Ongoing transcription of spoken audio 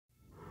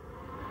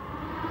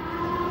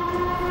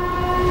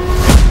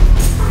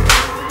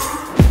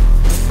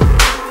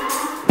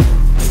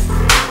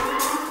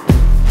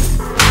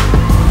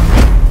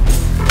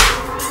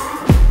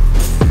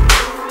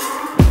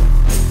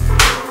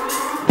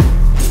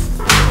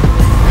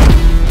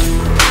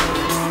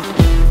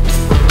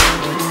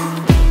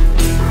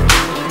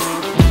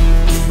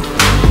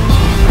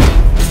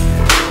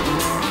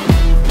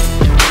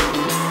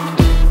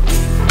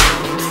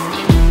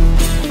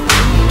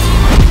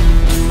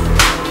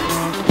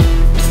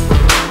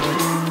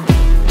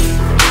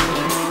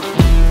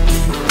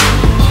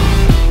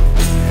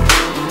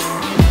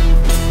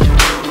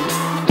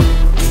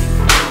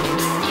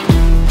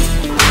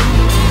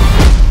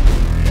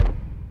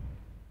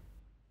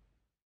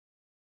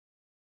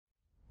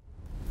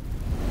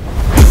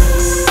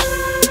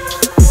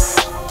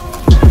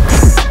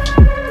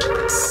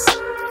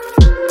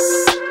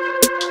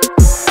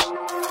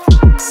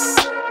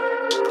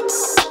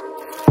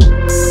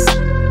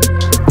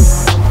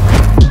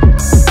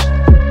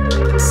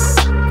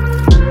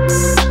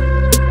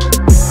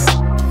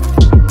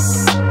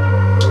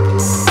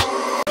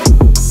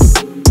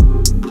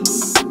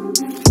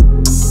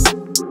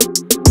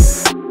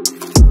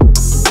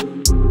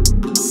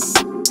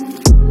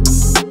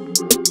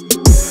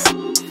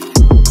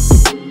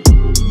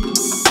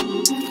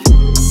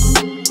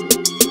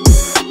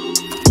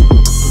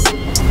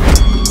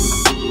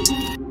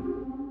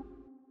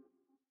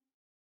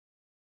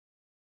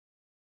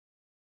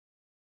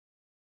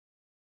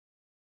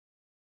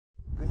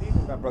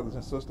my brothers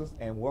and sisters,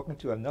 and welcome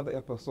to another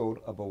episode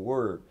of A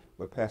Word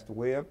with Pastor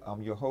Webb.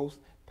 I'm your host,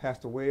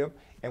 Pastor Webb,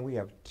 and we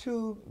have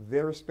two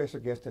very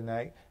special guests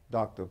tonight,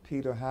 Dr.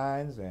 Peter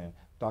Hinds and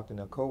Dr.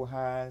 Nicole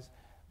Hinds,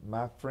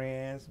 my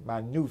friends,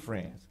 my new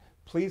friends.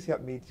 Please help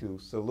me to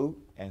salute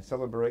and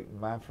celebrate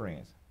my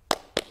friends.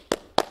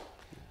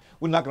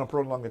 We're not going to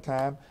prolong the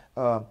time.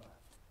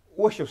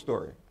 What's your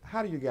story?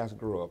 How do you guys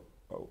grow up?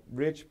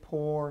 Rich,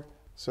 poor?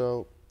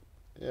 So,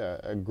 yeah,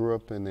 I grew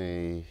up in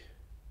a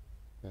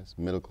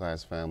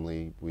middle-class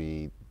family.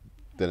 We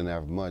didn't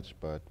have much,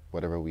 but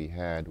whatever we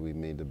had, we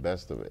made the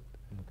best of it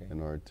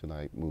in order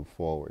to move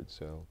forward.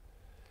 So,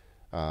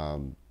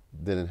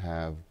 didn't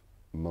have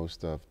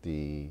most of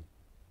the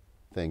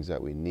things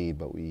that we need,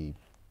 but we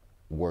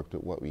worked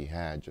with what we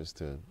had just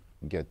to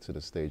get to the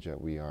stage that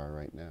we are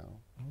right now.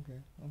 Okay.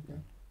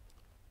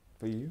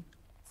 For you?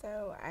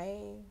 So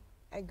I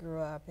grew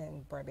up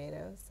in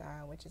Barbados,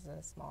 which is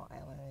a small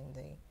island in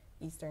the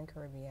Eastern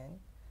Caribbean.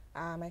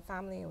 My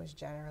family was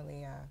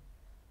generally a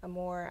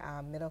more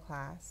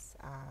middle-class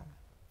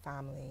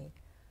family.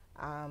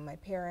 My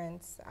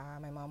parents,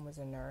 my mom was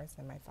a nurse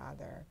and my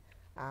father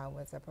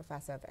was a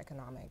professor of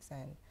economics,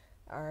 and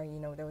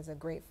there was a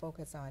great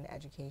focus on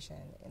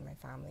education in my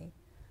family.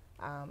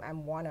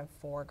 I'm one of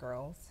four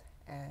girls,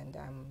 and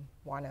I'm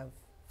one of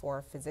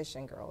four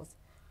physician girls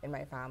in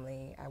my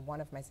family. One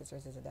of my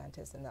sisters is a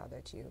dentist, and the other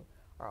two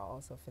are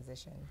also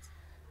physicians.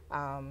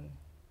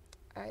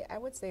 I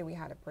would say we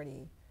had a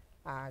pretty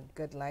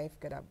good life,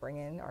 good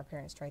upbringing. Our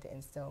parents tried to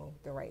instill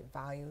the right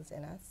values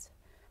in us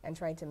and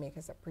tried to make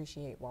us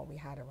appreciate what we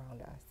had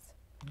around us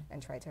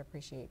and try to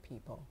appreciate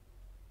people.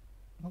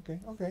 Okay.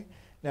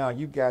 Now,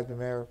 you guys been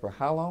married for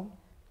how long?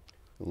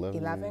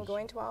 11 years.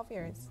 Going 12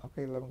 years.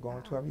 Okay, 11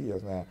 going 12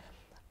 years now.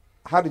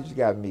 How did you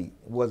guys meet?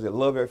 Was it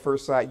love at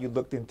first sight? You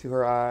looked into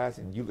her eyes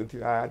and you looked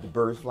into her eyes, the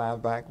birds flying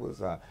back.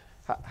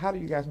 How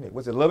did you guys meet?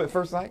 Was it love at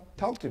first sight?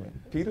 Talk to me.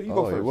 Peter, you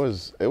go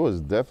first. It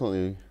was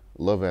definitely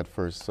love at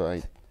first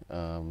sight.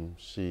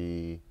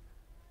 It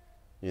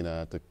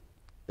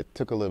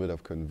took a little bit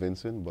of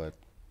convincing, but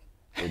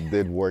it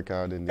did work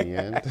out in the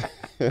end.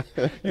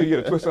 You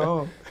get a twist her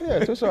arm?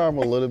 Yeah, twist her arm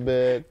a little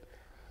bit.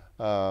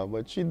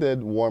 But she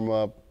did warm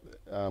up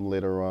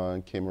later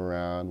on, came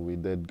around. We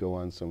did go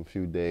on some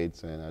few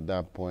dates, and at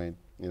that point,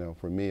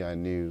 for me, I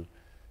knew,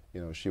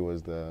 she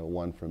was the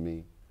one for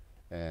me.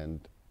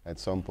 And at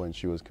some point,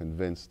 she was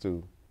convinced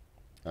too,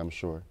 I'm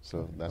sure.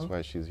 So that's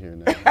why she's here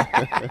now.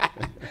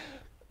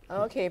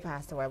 Okay,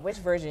 Pastor Webb, which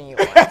version you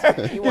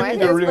want? You want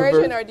his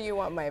version or do you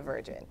want my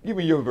version? Give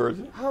me your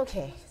version.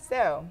 Okay,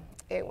 so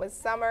it was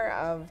summer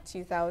of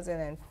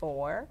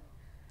 2004,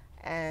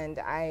 and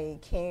I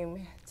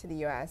came to the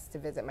U.S. to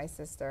visit my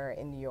sister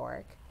in New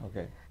York.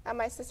 Okay. And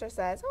my sister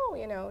says, "Oh,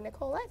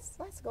 Nicole,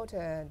 let's go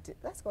to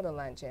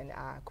lunch in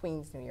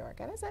Queens, New York."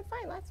 And I said,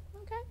 "Fine,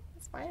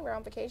 it's fine. We're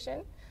on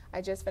vacation.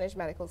 I just finished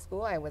medical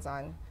school. I was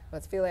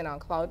feeling on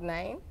cloud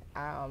nine."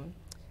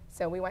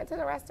 So we went to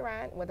the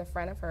restaurant with a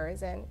friend of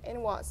hers, and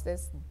in walks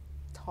this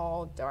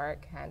tall,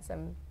 dark,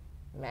 handsome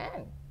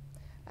man.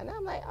 And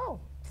I'm like, oh,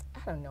 I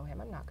don't know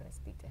him. I'm not going to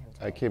speak to him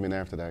today. I came in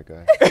after that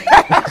guy.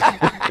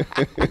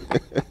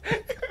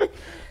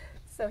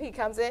 So he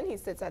comes in, he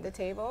sits at the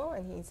table,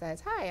 and he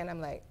says, "Hi." And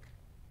I'm like,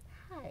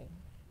 "Hi."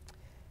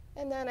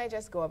 And then I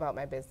just go about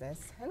my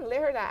business. And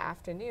later that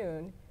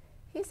afternoon,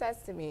 he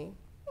says to me,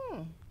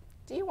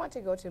 "Do you want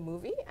to go to a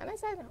movie?" And I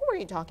said, "Who are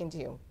you talking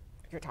to?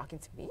 You're talking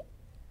to me?"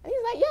 And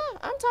he's like, "Yeah,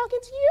 I'm talking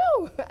to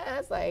you." And I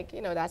was like,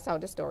 that's how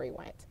the story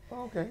went.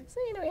 Okay.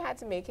 So, we had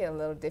to make it a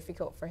little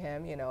difficult for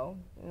him,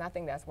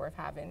 Nothing that's worth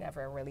having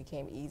ever really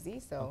came easy.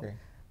 So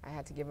I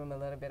had to give him a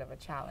little bit of a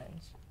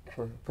challenge.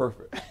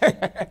 Perfect.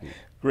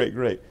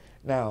 Great.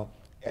 Now,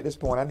 at this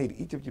point, I need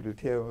each of you to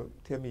tell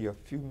me give me a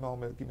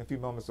few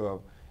moments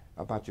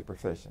about your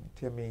profession.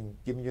 Give me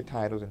your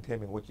titles and tell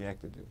me what you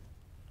actually do.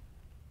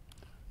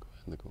 Go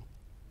ahead, Nicole.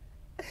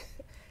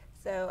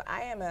 So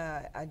I am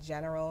a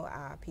general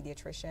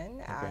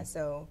pediatrician.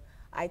 So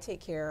I take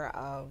care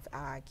of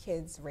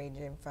kids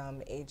ranging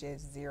from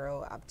ages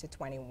 0 up to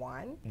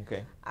 21.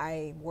 Okay.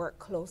 I work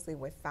closely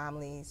with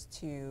families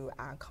to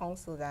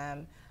counsel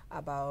them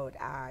about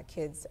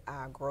kids'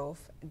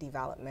 growth,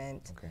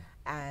 development,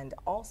 and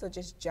also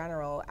just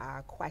general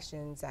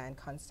questions and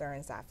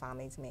concerns that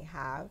families may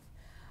have.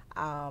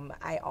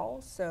 I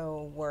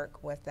also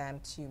work with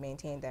them to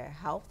maintain the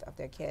health of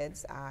their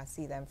kids,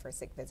 see them for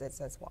sick visits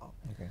as well.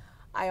 Okay.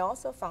 I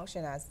also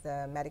function as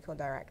the medical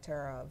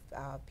director of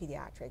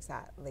pediatrics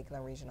at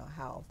Lakeland Regional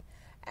Health,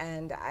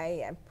 and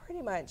I am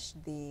pretty much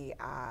the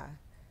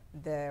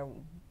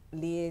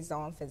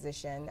liaison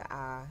physician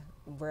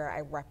where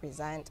I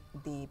represent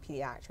the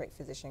pediatric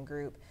physician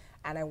group,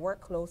 and I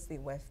work closely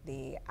with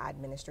the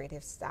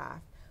administrative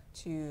staff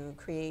to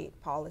create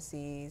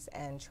policies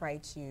and try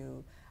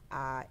to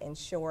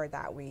ensure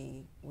that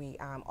we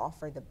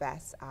offer the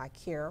best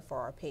care for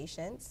our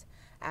patients,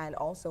 and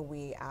also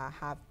we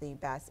have the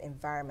best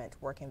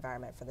work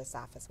environment for the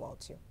staff as well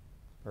too.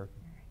 Perfect.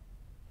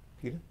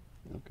 Peter?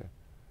 Okay.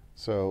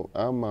 So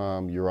I'm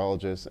a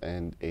urologist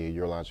and a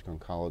urologic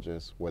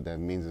oncologist. What that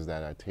means is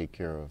that I take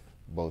care of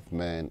both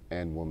men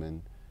and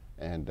women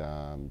and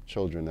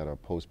children that are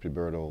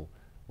post-pubertal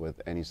with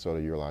any sort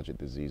of urologic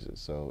diseases.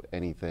 So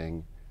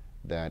anything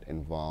that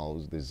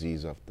involves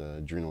disease of the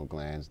adrenal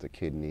glands, the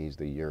kidneys,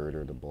 the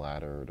ureter, the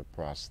bladder, the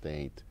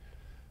prostate,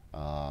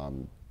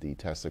 the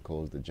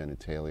testicles, the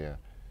genitalia.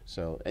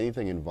 So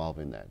anything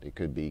involving that. It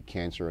could be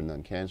cancer and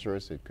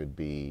non-cancerous. It could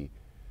be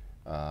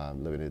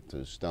limited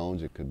to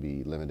stones. It could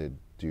be limited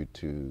due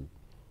to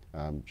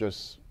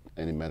just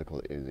any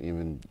medical,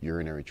 even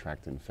urinary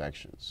tract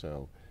infections.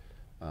 So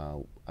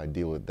I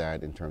deal with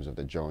that in terms of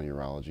the general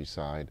urology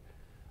side.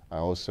 I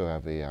also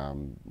have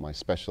my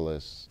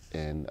specialist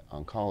in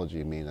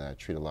oncology, meaning that I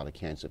treat a lot of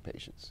cancer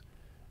patients.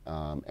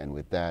 And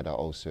with that, I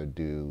also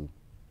do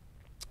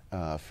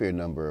a fair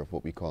number of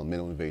what we call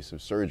minimally invasive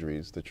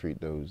surgeries to treat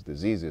those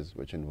diseases,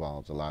 which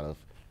involves a lot of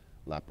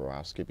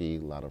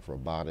laparoscopy, a lot of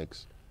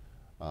robotics,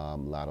 a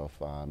lot of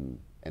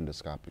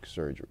endoscopic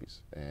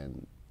surgeries.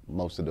 And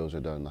most of those are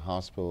done in the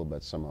hospital,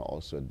 but some are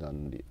also done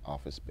in the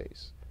office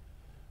space.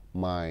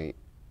 My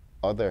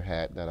other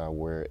hat that I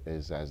wear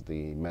is as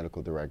the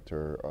medical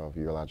director of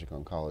urologic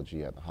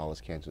oncology at the Hollis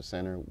Cancer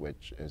Center,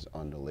 which is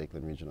under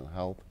Lakeland Regional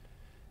Health.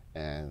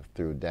 And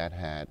through that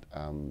hat,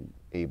 I'm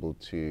able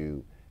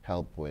to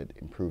help with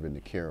improving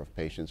the care of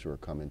patients who are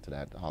coming to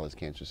that Hollis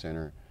Cancer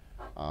Center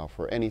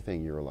for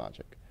anything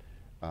urologic.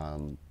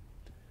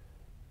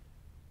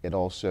 It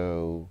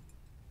also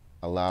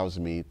allows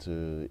me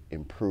to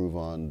improve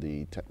on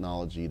the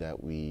technology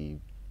that we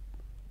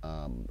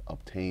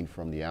obtained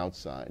from the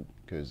outside,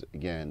 because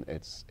again,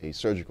 it's a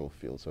surgical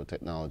field, so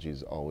technology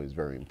is always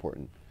very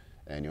important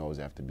and you always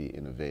have to be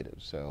innovative.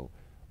 So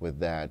with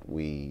that,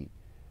 we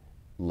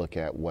look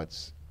at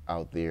what's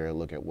out there,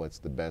 look at what's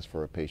the best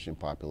for a patient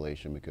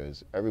population,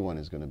 because everyone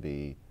is going to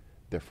be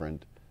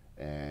different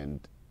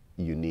and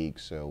unique,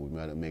 so we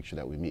got to make sure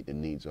that we meet the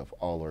needs of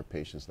all our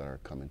patients that are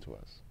coming to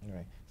us. All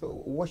right. So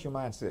what's your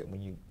mindset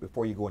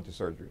before you go into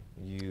surgery?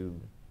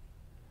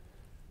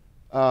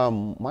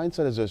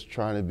 Mindset is just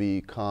trying to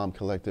be calm,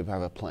 collective,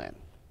 have a plan.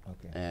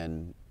 Okay.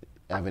 And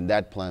having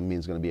that plan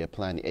means going to be a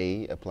plan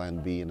A, a plan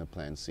B, and a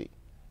plan C,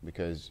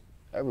 because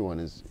everyone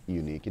is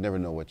unique. You never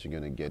know what you're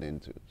going to get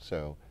into.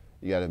 So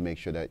you got to make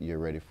sure that you're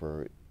ready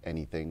for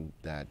anything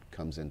that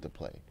comes into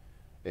play.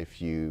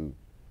 If you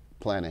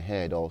plan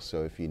ahead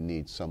also if you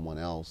need someone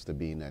else to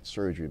be in that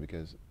surgery,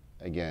 because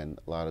again,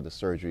 a lot of the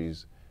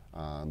surgeries,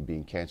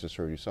 being cancer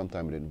surgery,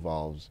 sometimes it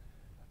involves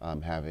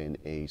having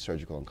a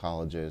surgical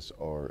oncologist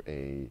or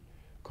a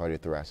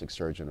cardiothoracic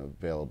surgeon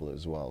available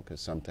as well, because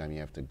sometimes you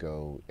have to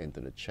go into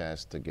the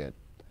chest to get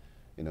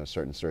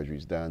certain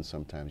surgeries done.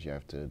 Sometimes you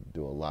have to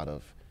do a lot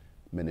of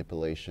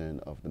manipulation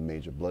of the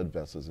major blood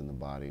vessels in the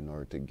body in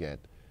order to get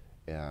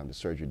the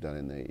surgery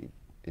done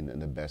in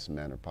the best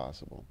manner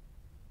possible.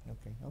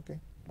 Okay, okay.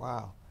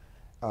 Wow.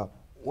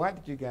 Why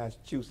did you guys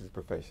choose this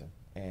profession?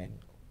 And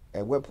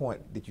at what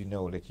point did you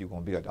know that you were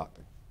going to be a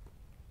doctor?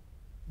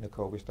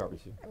 Nicole, we start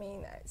with you.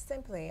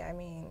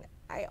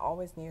 I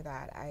always knew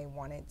that I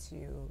wanted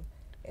to,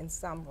 in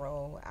some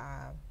role,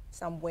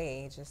 some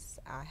way, just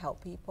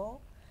help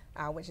people,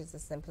 which is the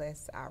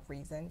simplest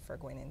reason for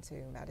going into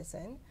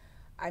medicine.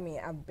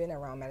 I've been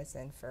around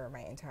medicine for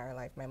my entire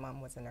life. My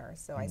mom was a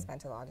nurse, so I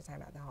spent a lot of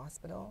time at the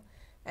hospital.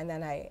 And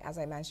then as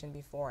I mentioned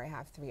before, I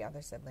have 3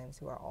 other siblings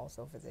who are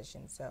also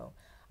physicians. So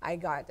I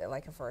got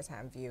like a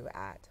first-hand view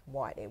at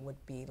what it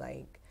would be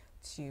like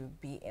to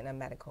be in a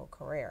medical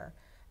career.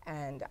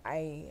 And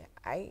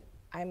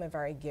I'm a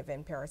very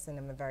giving person.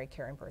 I'm a very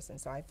caring person.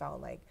 So I felt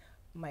like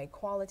my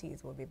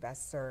qualities would be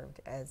best served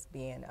as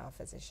being a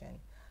physician.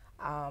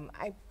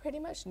 I pretty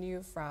much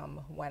knew from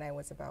when I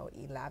was about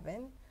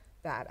 11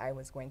 that I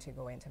was going to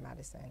go into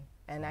medicine.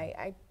 And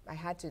I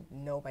had to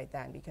know by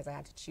then, because I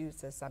had to choose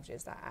the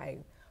subjects that I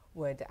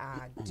would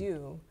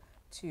do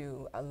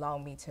to allow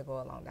me to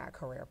go along that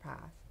career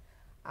path.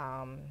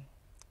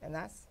 And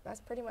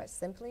that's pretty much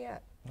simply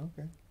it.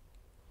 Okay.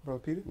 Brother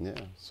Peter? Yeah,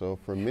 so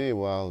for me,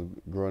 while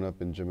growing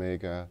up in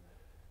Jamaica,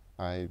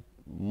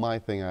 my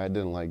thing, I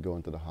didn't like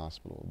going to the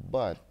hospital,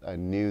 but I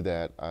knew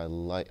that I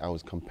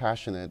was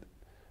compassionate,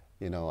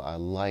 I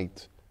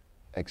liked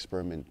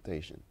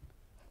experimentation.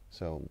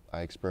 So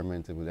I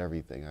experimented with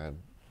everything.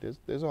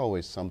 There's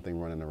always something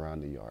running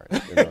around the yard.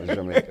 In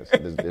Jamaica. So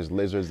there's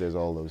lizards, there's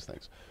all those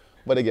things.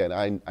 But again,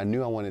 I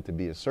knew I wanted to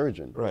be a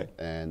surgeon. Right.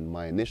 And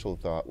my initial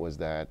thought was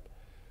that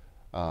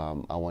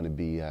I want to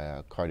be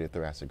a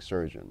cardiothoracic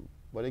surgeon.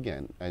 But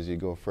again, as you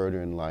go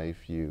further in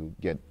life, you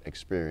get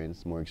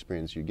experience. The more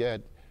experience you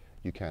get,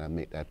 you kind of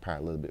make that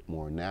part a little bit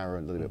more narrow,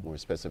 a little bit more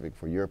specific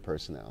for your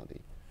personality.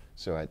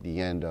 So at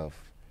the end of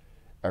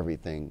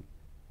everything,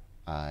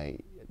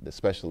 the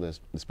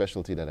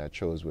specialty that I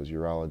chose was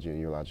urology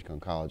and urologic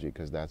oncology,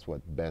 because that's what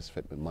best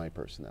fit with my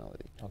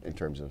personality in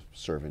terms of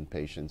serving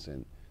patients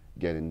and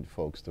getting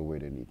folks to where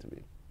they need to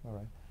be. All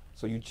right.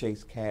 So you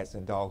chase cats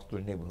and dogs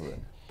through the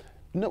neighborhood?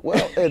 No,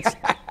 well,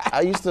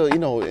 I used to,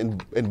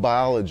 in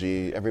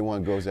biology,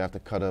 everyone goes after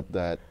cut up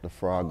the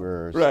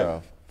Frogger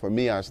stuff for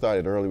me, I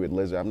started early with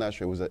lizard. I'm not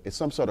sure it's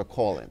some sort of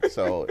calling.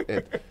 So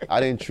I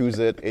didn't choose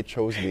it. It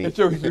chose me. It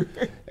chose you.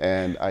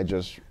 And I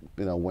just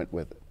went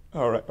with it.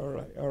 All right, all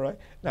right, all right.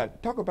 Now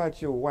talk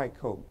about your white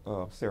coat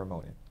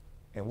ceremony,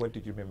 and what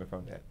did you remember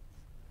from that?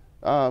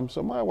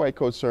 So my white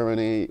coat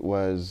ceremony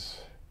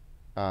was,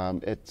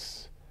 it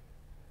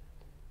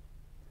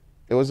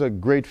was a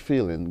great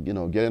feeling,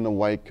 getting a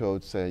white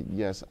coat, say,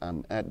 yes,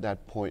 I'm at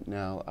that point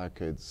now. I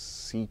could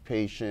see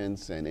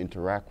patients and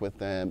interact with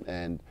them.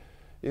 And,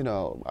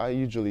 I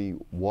usually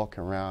walk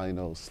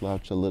around,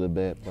 slouch a little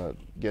bit, but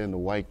getting the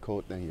white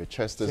coat, then your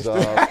chest is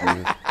up.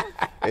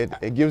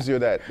 It gives you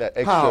that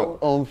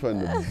extra oomph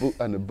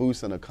and the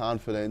boost and the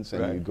confidence.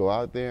 And right. You go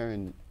out there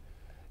and,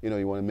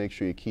 you want to make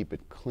sure you keep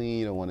it clean.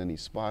 You don't want any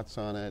spots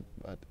on it.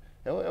 But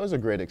it was a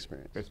great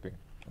experience. Great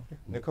experience. Okay.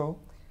 Nicole?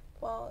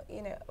 Well,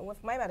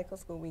 with my medical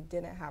school, we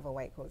didn't have a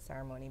white coat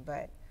ceremony,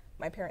 but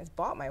my parents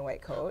bought my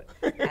white coat,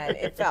 and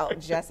it felt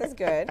just as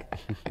good.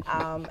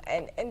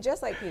 And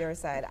just like Peter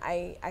said,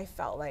 I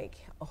felt like,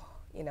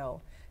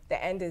 the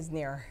end is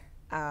near.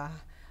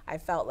 I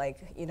felt like,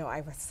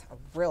 I was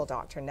a real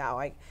doctor now.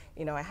 I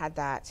had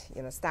that,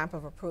 stamp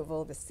of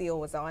approval, the seal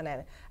was on,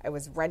 and I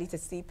was ready to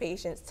see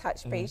patients,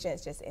 touch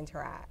patients, just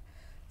interact.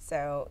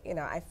 So,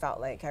 I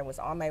felt like I was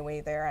on my way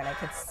there and I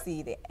could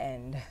see the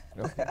end.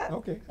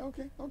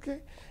 Okay.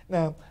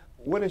 Now,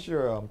 what is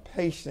your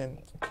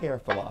patient care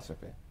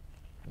philosophy,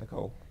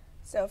 Nicole?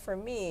 So for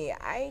me,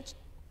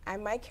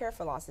 my care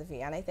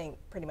philosophy, and I think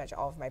pretty much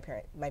all of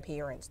my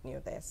parents knew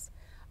this,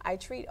 I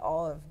treat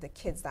all of the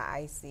kids that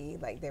I see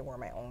like they were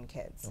my own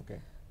kids.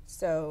 Okay.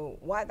 So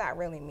what that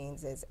really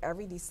means is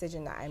every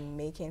decision that I'm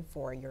making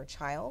for your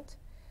child,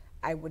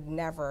 I would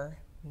never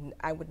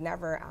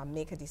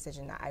make a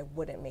decision that I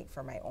wouldn't make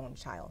for my own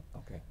child.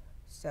 Okay.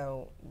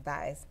 So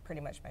that is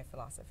pretty much my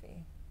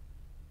philosophy.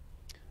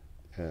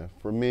 Yeah,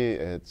 for me,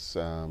 it's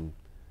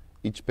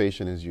each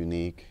patient is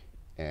unique,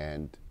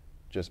 and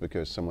just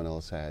because someone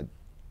else had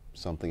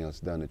something else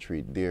done to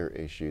treat their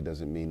issue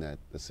doesn't mean that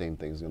the same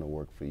thing is going to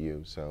work for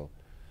you. So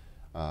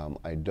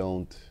I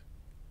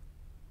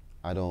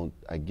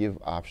give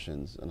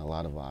options, and a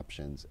lot of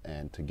options,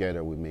 and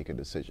together we make a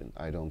decision.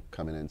 I don't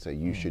come in and say,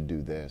 you should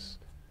do this,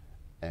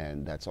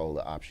 and that's all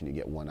the option. You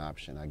get one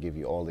option. I give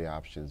you all the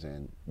options,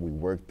 and we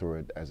work through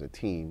it as a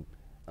team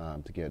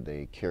to get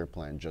a care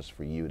plan just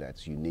for you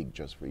that's unique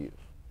just for you.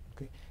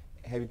 Okay.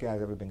 Have you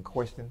guys ever been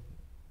questioned?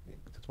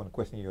 Just want to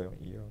question your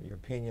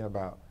opinion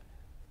about.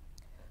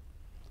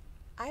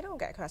 I don't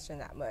get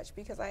questioned that much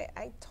because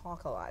I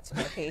talk a lot to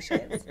my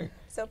patients.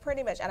 So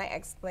pretty much, and I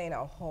explain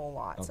a whole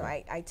lot. Okay. So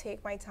I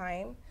take my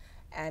time,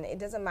 and it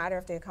doesn't matter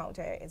if the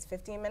encounter is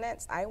 15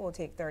 minutes, I will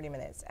take 30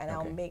 minutes, and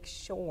I'll make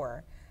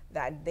sure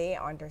that they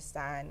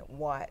understand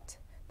what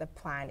the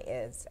plan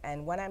is.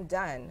 And when I'm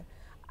done,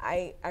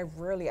 I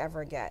rarely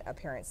ever get a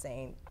parent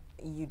saying,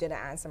 you didn't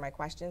answer my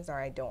questions or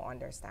I don't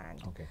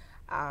understand. Okay.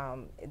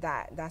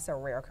 That's a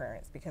rare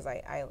occurrence because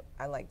I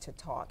like to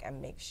talk and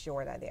make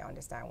sure that they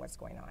understand what's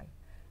going on.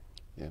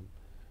 Yeah.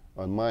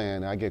 On my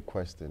end, I get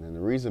questioned, and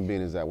the reason being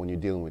is that when you're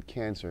dealing with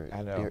cancer,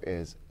 I know. there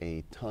is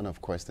a ton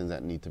of questions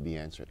that need to be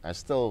answered. I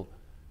still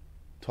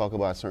talk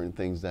about certain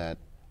things that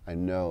I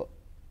know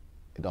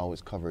it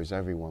always covers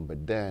everyone,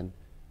 but then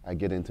I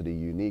get into the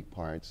unique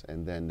parts,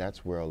 and then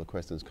that's where all the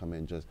questions come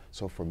in.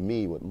 So for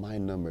me, with my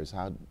numbers,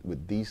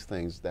 with these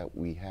things that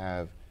we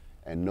have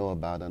and know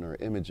about on our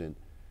imaging,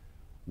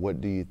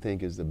 what do you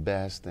think is the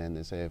best? And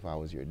they say, if I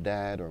was your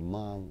dad or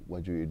mom,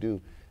 what do you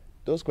do?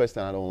 Those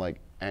questions I don't like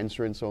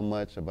answering so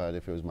much about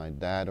if it was my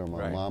dad or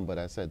my mom, but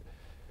I said,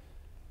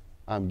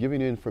 I'm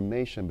giving you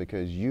information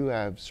because you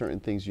have certain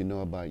things you know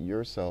about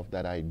yourself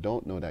that I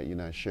don't know that you're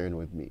not sharing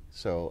with me.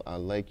 So I'd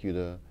like you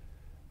to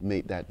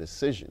make that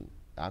decision.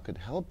 I could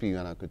help you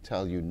and I could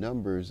tell you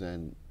numbers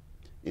and,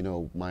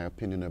 my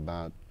opinion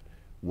about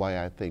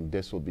why I think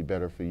this will be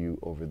better for you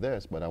over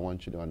this, but I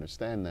want you to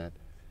understand that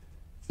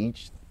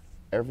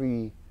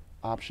every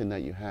option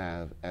that you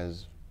have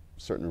has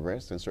certain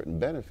risks and certain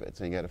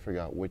benefits, and you got to figure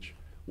out which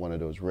one of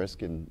those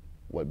risks and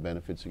what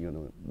benefits you're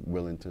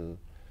willing to,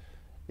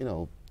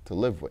 to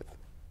live with.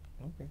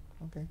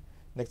 Okay.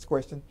 Next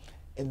question.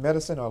 In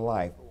medicine or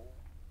life,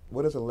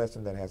 what is a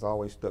lesson that has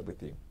always stuck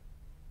with you?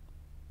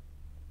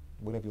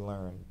 What have you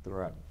learned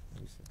throughout?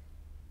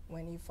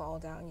 When you fall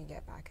down, you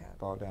get back up.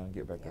 Fall down and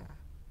get back up.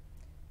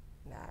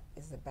 That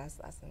is the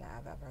best lesson that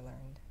I've ever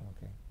learned.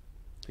 Okay.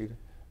 Peter?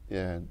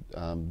 Yeah,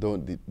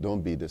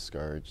 don't be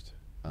discouraged.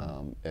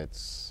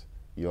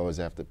 You always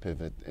have to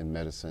pivot in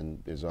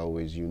medicine. There's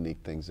always unique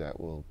things that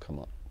will come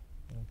up.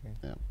 Okay.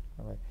 Yeah.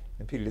 All right.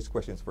 And Peter, this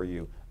question is for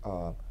you.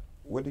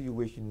 What do you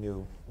wish you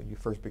knew when you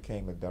first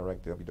became a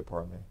director of your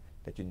department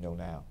that you know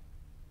now?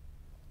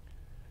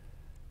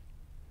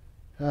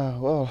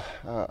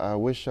 I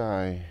wish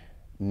I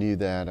knew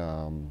that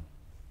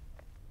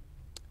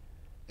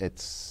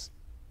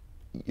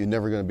you're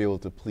never going to be able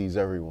to please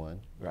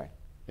everyone. Right.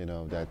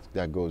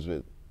 That goes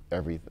with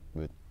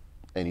with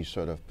any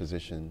sort of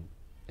position,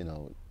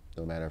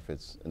 no matter if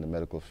it's in the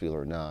medical field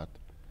or not.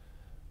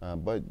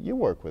 But you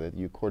work with it.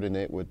 You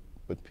coordinate with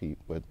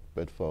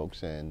with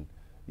folks, and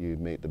you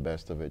make the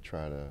best of it.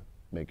 Try to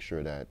make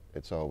sure that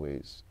it's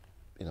always,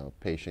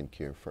 patient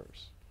care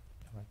first.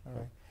 All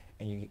right.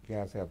 And you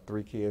guys have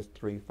 3 kids,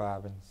 3,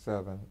 5, and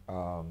 7.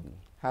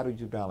 How do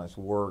you balance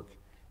work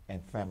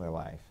and family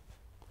life?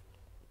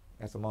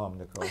 As a mom,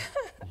 Nicole.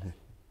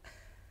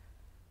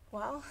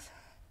 Well,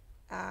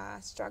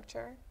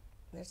 structure.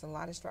 There's a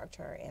lot of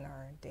structure in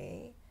our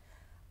day.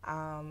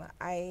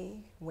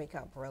 I wake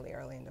up really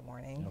early in the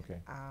morning. Okay.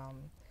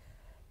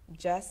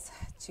 Just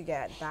to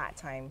get that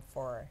time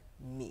for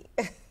me.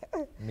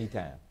 Me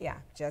time. Yeah,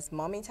 just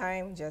mommy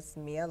time, just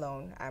me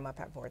alone. I'm up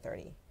at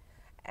 4:30.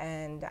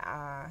 And,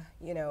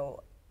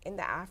 in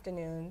the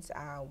afternoons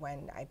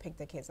when I pick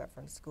the kids up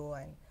from school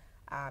and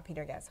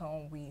Peter gets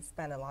home, we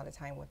spend a lot of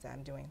time with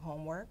them doing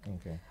homework.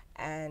 Okay.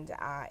 And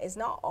it's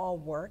not all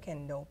work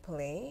and no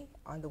play.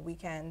 On the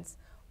weekends,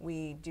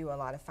 we do a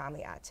lot of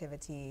family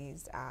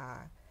activities.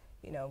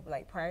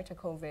 Like prior to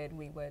COVID,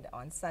 we would,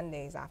 on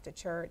Sundays after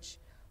church,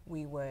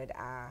 we would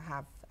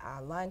have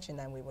lunch and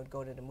then we would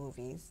go to the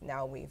movies.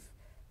 Now we've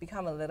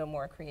become a little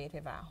more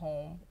creative at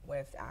home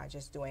with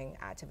just doing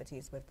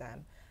activities with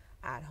them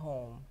at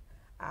home.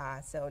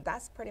 So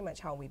that's pretty much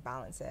how we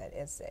balance it.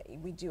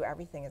 We do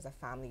everything as a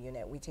family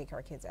unit. We take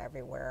our kids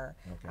everywhere,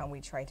 Okay. and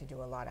we try to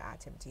do a lot of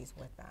activities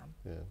with them.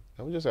 Yeah,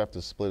 and we just have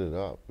to split it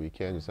up. We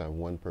can't just have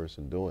one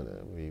person doing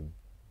it. We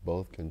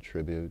both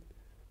contribute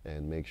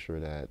and make sure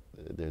that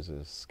there's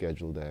a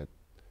schedule that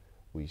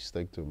we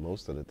stick to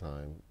most of the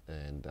time,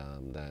 and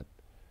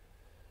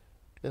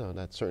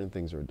that certain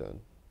things are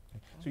done.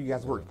 So you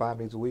guys work 5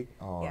 days a week?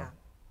 Yeah.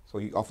 So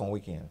you off on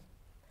weekends?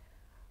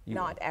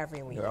 Not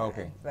every weekend,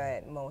 okay.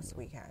 but most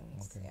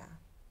weekends, Okay. yeah.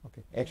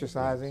 Okay.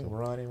 Exercising, So-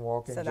 running,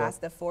 walking? So that's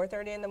the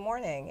 4:30 in the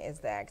morning is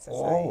the exercise.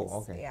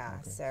 Oh, okay, Yeah,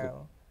 okay.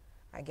 so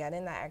I get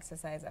in that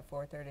exercise at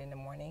 4:30 in the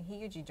morning. He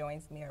usually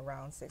joins me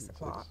around 6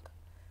 o'clock.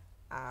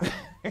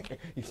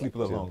 You sleep a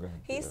little longer.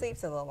 He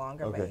sleeps a little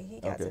longer, but Okay, he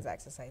gets okay. his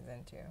exercise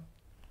in too.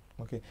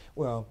 Okay.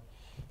 Well,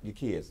 your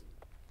kids,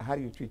 how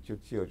do you treat your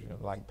children?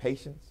 Like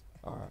patients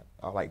or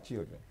like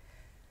children?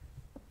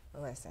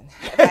 Listen,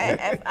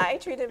 if I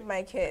treated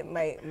my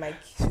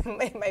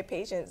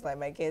patients like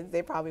my kids,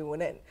 they probably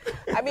wouldn't.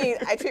 I mean,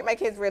 I treat my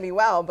kids really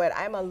well, but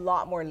I'm a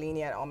lot more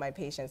lenient on my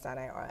patients than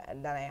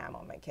I am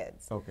on my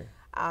kids. Okay.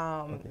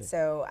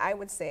 So I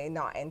would say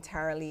not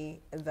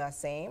entirely the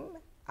same.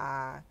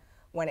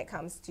 When it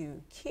comes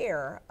to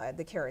care,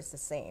 the care is the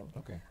same.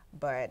 Okay.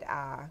 But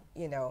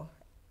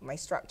my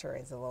structure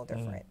is a little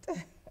different.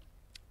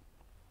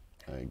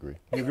 I agree.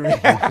 You agree?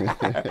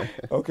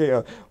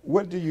 Okay.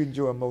 What do you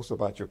enjoy most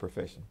about your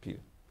profession, Peter?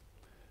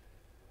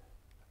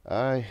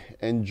 I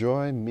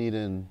enjoy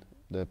meeting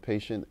the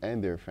patient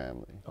and their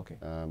family. Okay.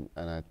 And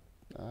I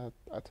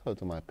tell it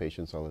to my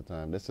patients all the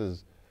time, this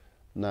is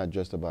not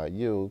just about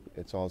you,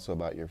 it's also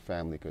about your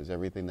family, because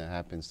everything that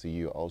happens to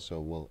you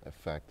also will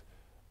affect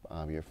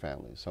your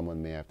family.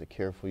 Someone may have to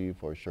care for you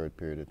for a short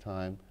period of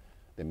time.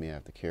 They may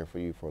have to care for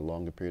you for a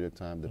longer period of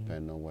time,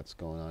 depending on what's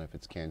going on, if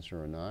it's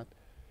cancer or not.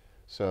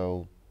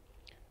 So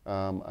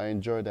I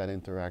enjoy that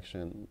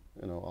interaction,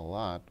 a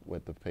lot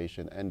with the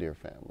patient and their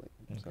family.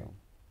 Okay. So.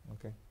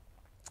 Okay.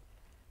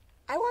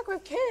 I work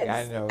with kids. Yeah,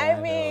 I know. I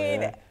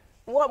mean, yeah.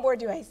 what more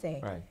do I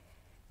say? Right.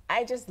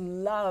 I just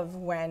love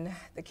when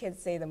the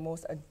kids say the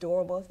most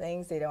adorable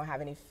things. They don't have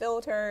any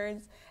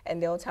filters,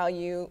 and they'll tell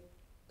you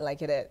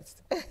like it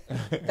is.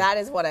 That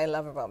is what I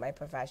love about my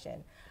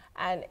profession.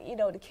 And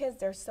the kids,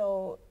 they're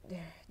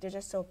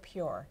just so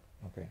pure.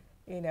 Okay.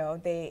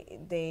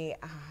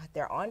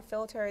 They're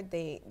unfiltered.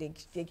 They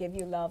give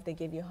you love. They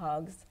give you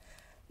hugs.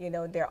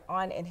 They're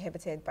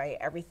uninhibited by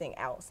everything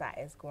else that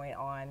is going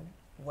on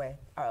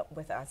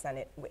with us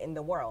and in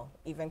the world.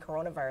 Even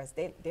coronavirus,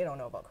 they don't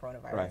know about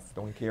coronavirus. Right.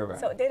 Don't care about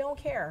So it. they don't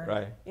care.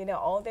 Right.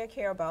 All they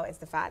care about is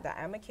the fact that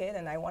I'm a kid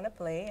and I want to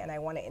play and I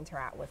want to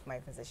interact with my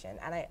physician.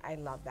 And I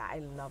love that. I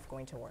love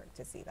going to work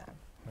to see them.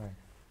 Right.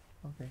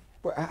 Okay.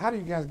 Well, how do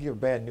you guys give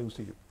bad news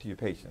to your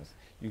patients?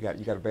 You got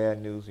a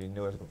bad news.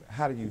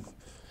 How do you?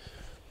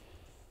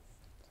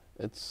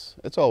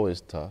 It's always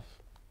tough,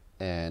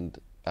 and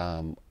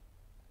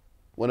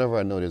whenever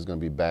I know there's going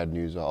to be bad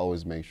news, I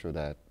always make sure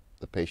that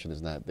the patient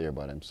is not there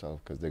by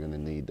themselves, because they're going to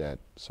need that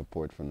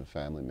support from the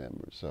family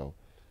members. So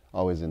I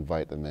always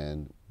invite them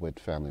in with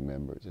family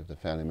members. If the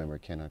family member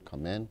cannot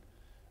come in,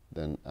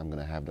 then I'm going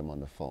to have them on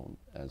the phone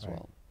as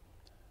well.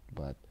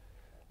 But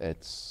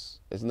it's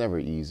never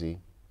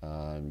easy.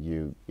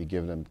 You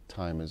give them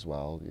time as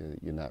well.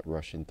 You're not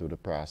rushing through the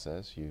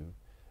process. You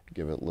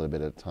give it a little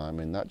bit of time,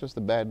 and not just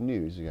the bad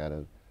news. You got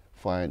to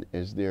find,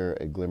 is there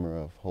a glimmer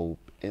of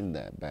hope in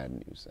that bad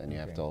news? And you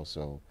have to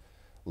also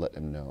let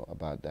them know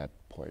about that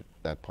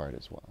part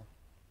as well.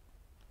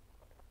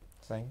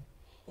 Same.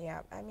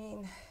 Yeah, I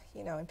mean,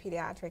 in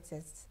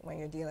pediatrics, when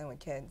you're dealing with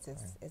kids,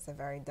 it's a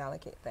very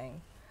delicate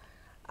thing,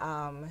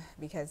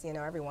 because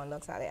everyone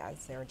looks at it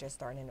as they're just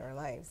starting their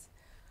lives.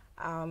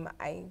 In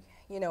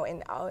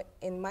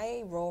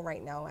my role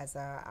right now as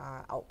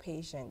a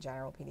outpatient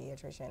general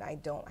pediatrician, I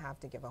don't have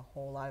to give a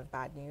whole lot of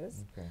bad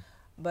news. Okay.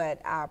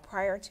 But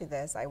prior to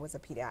this, I was a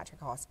pediatric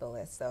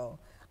hospitalist, so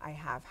I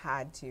have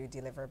had to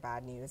deliver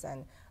bad news.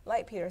 And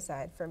like Peter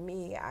said, for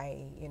me,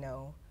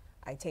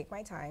 I take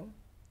my time.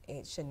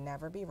 It should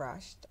never be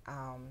rushed.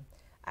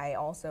 I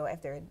also,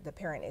 if the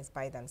parent is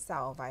by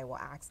themselves, I will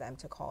ask them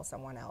to call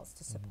someone else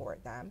to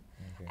support them,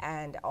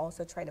 and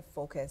also try to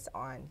focus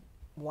on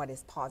what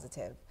is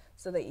positive,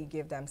 so that you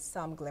give them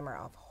some glimmer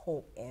of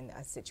hope in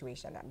a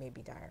situation that may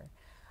be dire.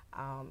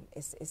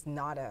 It's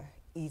not a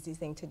easy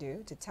thing to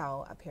do, to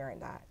tell a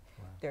parent that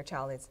their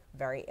child is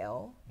very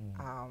ill.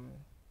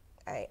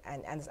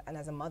 And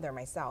as a mother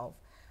myself,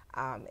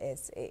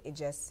 it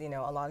just,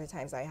 a lot of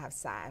times I have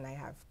sat and I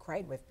have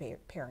cried with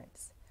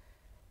parents.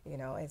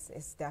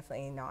 It's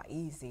definitely not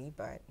easy,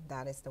 but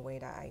that is the way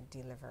that I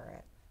deliver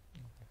it.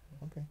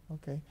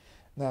 Okay.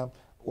 Now,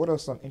 what are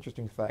some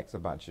interesting facts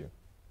about you?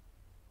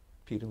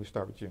 Peter, we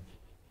start with you.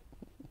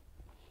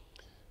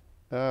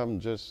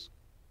 Just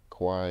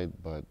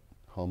quiet but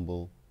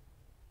humble.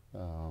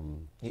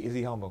 Is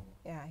he humble?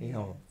 Yeah, He's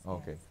humble. is,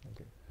 Okay. yes.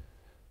 Okay.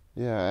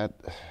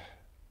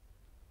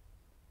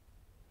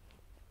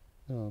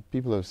 Yeah,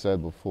 people have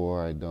said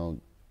before I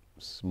don't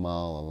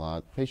smile a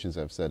lot. Patients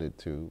have said it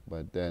too,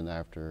 but then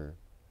after,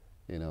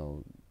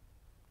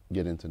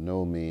 getting to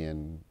know me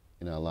and,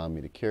 allow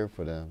me to care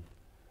for them,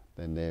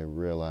 then they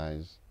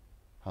realize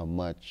how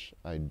much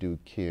I do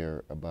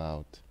care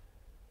about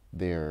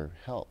their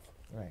health.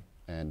 Right.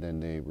 And then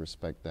they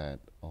respect that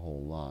a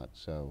whole lot.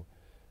 So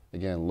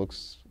again,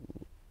 looks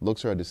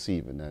are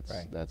deceiving. That's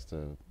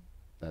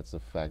the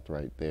fact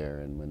right there.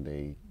 And when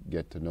they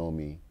get to know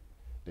me,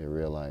 they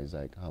realize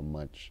like how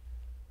much,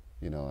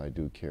 I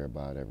do care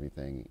about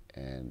everything,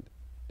 and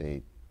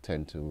they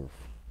tend to,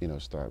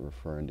 start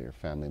referring their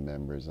family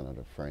members and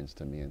other friends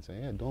to me and say,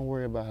 "Yeah, don't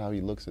worry about how he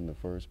looks in the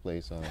first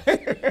place.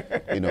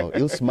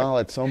 He'll smile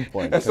at some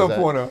point." At some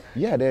point,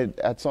 yeah,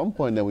 at some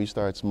point, then we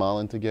start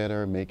smiling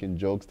together, making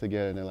jokes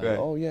together, and they're like,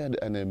 "Oh yeah,"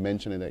 and then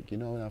mentioning that,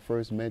 when I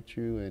first met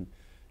you, and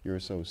you're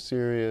so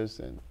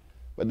serious,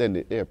 but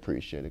then they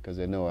appreciate it because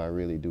they know I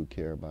really do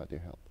care about their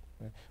health.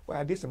 Well,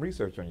 I did some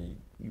research on you.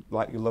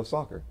 You love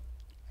soccer.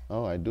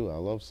 Oh, I do. I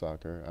love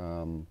soccer.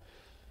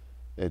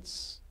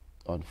 It's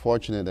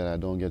unfortunate that I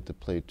don't get to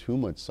play too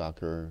much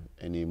soccer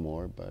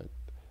anymore, but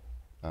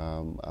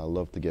I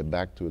love to get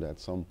back to it at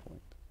some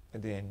point.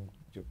 And then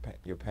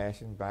your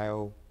passion,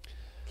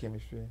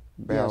 biochemistry,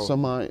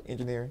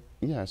 engineering.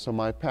 Yeah. So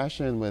my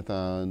passion with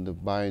the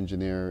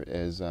bioengineer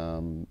is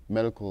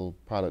medical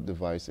product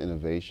device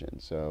innovation.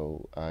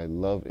 So I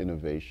love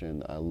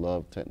innovation. I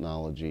love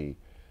technology.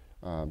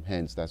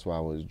 Hence, that's why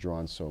I was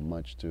drawn so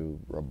much to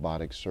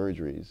robotic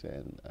surgeries,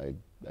 and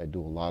I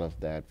do a lot of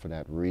that for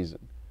that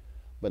reason.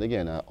 But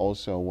again, I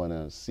also want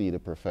to see the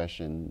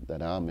profession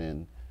that I'm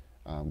in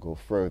go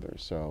further.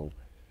 So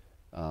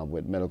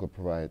with medical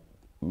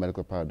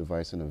product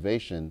device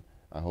innovation,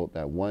 I hope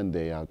that one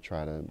day I'll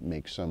try to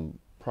make some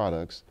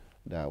products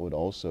that would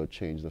also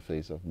change the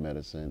face of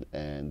medicine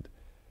and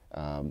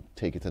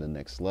take it to the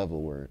next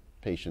level, where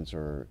patients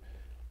are,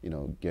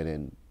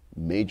 getting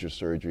major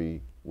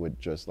surgery with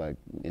just like,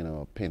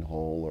 a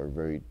pinhole or a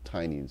very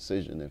tiny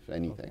incision, if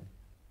anything. Okay.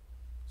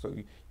 So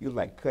you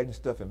like cutting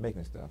stuff and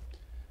making stuff?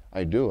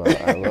 I do.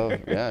 I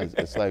love, yeah,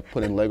 it's like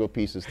putting Lego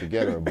pieces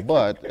together,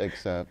 but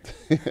except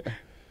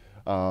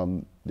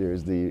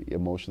there's the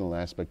emotional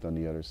aspect on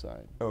the other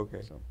side.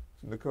 Okay. So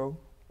Nicole,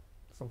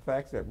 some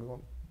facts that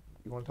you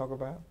want to talk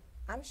about?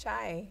 I'm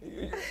shy.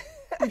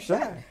 You're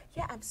shy?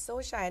 Yeah, I'm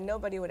so shy.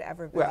 Nobody would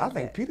ever believe Well, I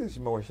think it. Peter's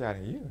more shy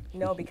than you.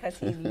 No, because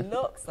he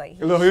looks like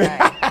he's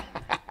shy.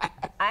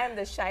 I am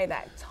the shy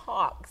that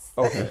talks,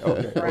 okay,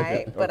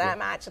 right? Okay, but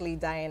I'm actually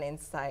dying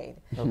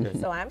inside. Okay.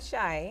 So I'm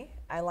shy.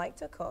 I like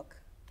to cook.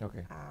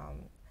 Okay.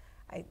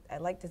 I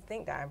like to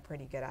think that I'm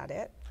pretty good at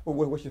it.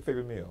 Well, what's your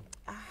favorite meal?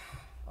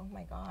 Oh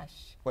my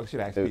gosh. Well,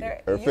 should I ask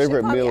Peter? Her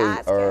favorite meal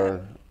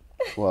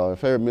her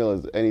favorite meal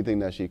is anything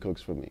that she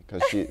cooks for me,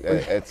 because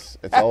it's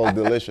all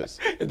delicious.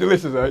 It's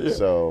delicious, right? Yeah.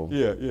 So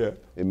yeah.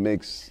 It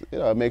makes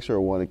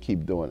her want to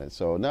keep doing it.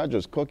 So not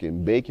just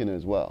cooking, baking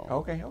as well.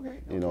 Okay.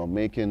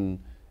 Making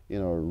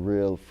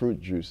real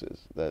fruit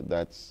juices.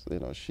 That's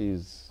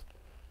she's.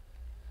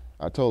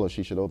 I told her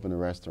she should open a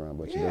restaurant,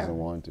 but she doesn't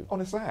want to. On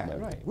the side,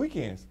 right?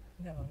 Weekends.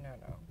 No.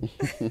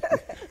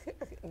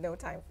 No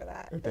time for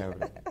that.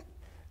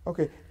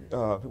 Okay,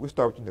 we'll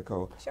start with you,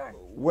 Nicole. Sure.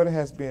 What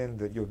has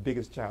been your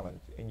biggest challenge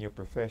in your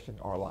profession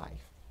or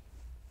life?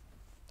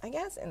 I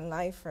guess in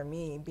life, for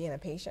me, being a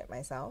patient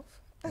myself.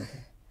 Okay.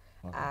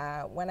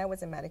 When I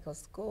was in medical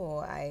school,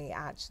 I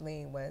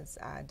actually was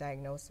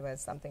diagnosed with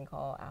something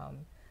called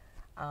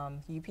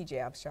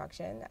UPJ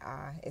obstruction.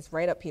 It's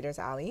right up Peter's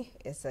alley.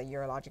 It's a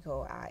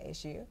urological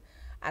issue.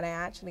 And I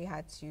actually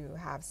had to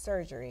have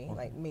surgery,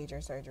 like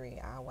major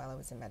surgery, while I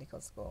was in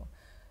medical school.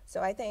 So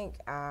I think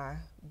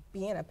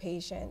being a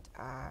patient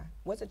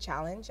was a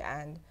challenge,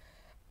 and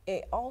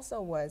it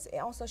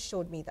also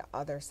showed me the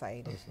other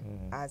side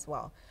as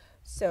well.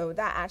 So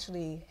that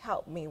actually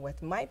helped me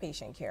with my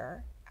patient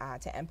care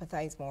to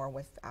empathize more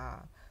with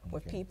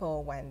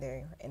people when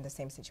they're in the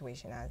same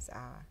situation as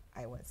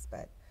I was.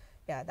 But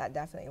yeah, that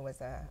definitely was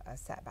a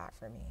setback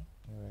for me.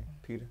 All right.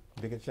 Peter,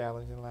 biggest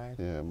challenge in life?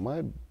 Yeah,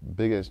 my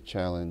biggest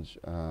challenge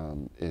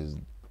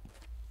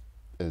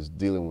is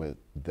dealing with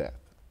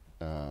death.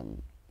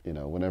 You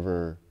know,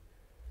 whenever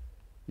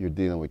you're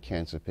dealing with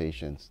cancer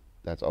patients,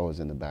 that's always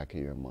in the back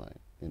of your mind.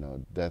 You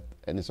know, death,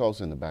 and it's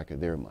also in the back of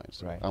their minds.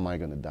 So Right. am I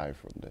going to die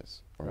from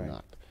this or Right.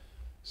 not?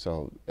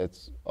 So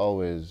that's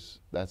always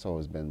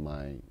been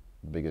my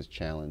biggest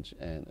challenge.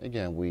 And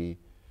again, we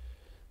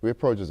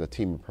approach as a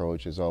team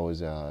approach. There's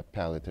always a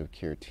palliative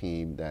care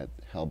team that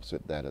helps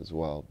with that as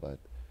well. But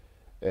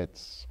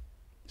it's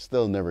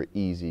still never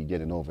easy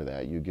getting over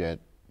that. You get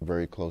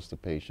very close to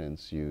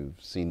patients.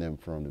 You've seen them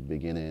from the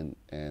beginning,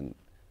 and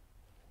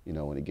you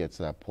know when it gets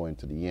to that point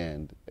to the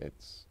end,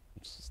 it's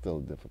still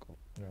difficult.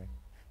 Right.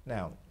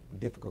 Now,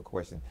 difficult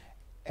question.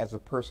 As a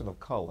person of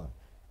color,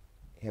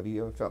 have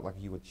you ever felt like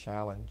you were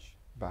challenged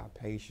by a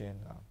patient?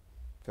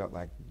 Felt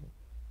like you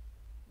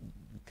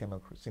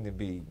seemed to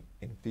be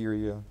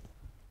inferior?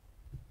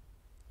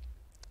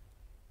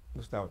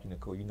 We'll start with you,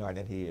 Nicole. You nod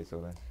that head,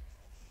 so then.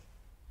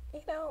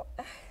 You know,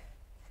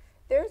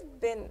 there's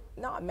been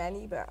not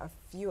many, but a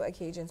few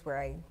occasions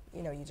where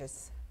you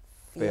just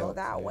feel Felt,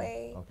 that yeah.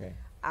 way. Okay.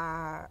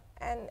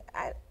 And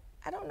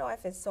I don't know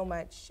if it's so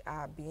much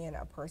being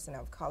a person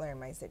of color in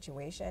my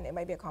situation. It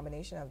might be a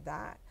combination of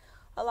that,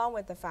 along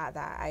with the fact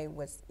that I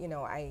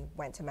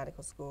went to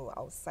medical school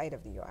outside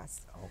of the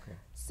U.S. Okay.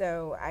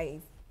 So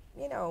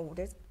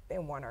there's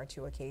been one or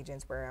two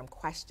occasions where I'm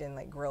questioned,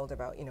 like grilled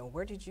about,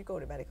 where did you go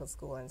to medical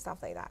school and stuff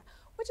like that,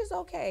 which is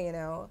okay,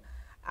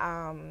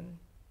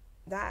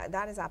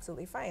 that is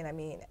absolutely fine. I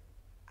mean,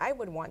 I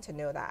would want to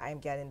know that I'm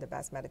getting the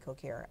best medical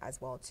care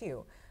as well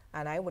too.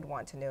 And I would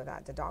want to know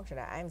that the doctor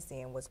that I'm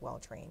seeing was well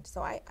trained.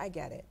 So I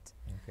get it.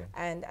 Okay.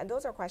 And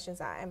those are questions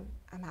that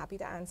I'm happy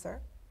to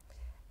answer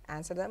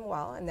them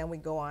well, and then we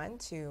go on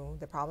to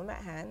the problem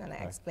at hand, and I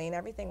explain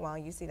everything well.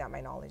 You see that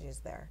my knowledge is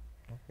there.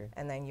 Okay.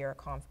 And then you're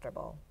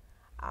comfortable.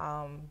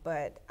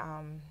 But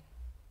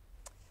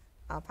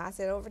I'll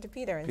pass it over to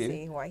Peter and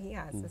see what he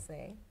has to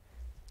say.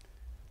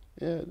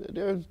 Yeah,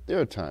 there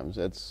are times.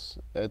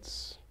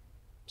 It's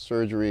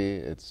surgery.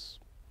 It's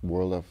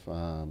world of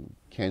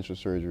cancer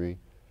surgery.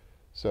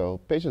 So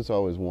patients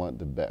always want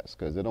the best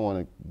because they don't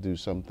want to do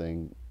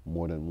something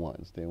more than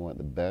once. They want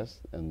the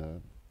best,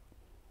 and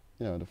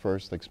the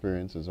first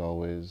experience is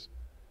always,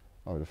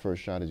 or the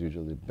first shot is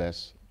usually the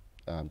best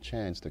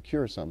chance to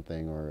cure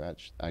something or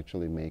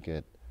actually make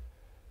it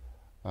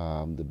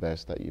the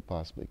best that you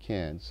possibly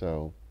can.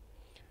 So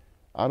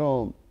I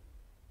don't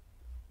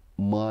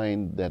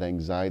mind that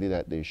anxiety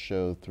that they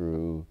show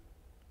through,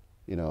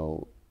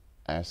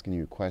 asking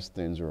you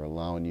questions or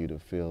allowing you to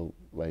feel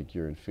like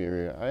you're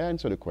inferior. I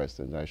answer the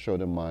questions. I show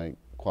them my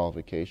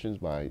qualifications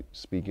by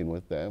speaking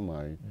with them.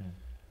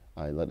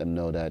 I let them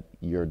know that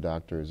your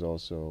doctor is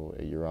also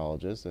a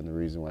urologist, and the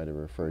reason why they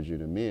referred you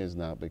to me is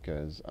not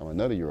because I'm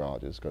another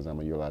urologist, because I'm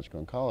a urologic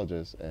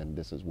oncologist, and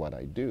this is what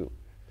I do.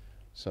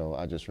 So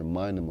I just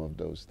remind them of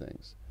those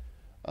things.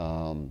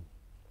 So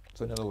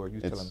in other words,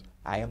 you tell them,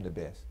 I am the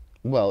best.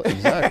 Well,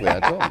 exactly. I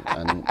tell them,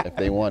 and if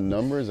they want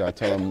numbers, I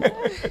tell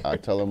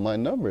them my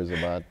numbers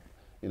about,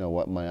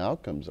 what my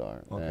outcomes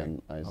are. Okay.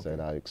 And I said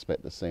I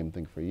expect the same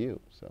thing for you.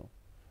 So.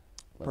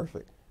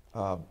 Perfect.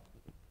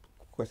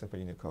 Question for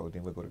you, Nicole.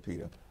 Then we'll go to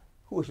Peter.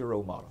 Who is your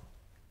role model?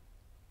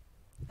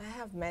 I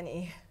have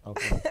many.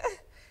 Okay.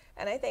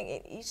 And I think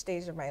at each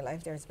stage of my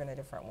life, there's been a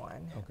different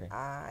one. Okay.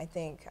 I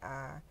think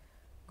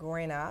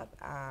growing up,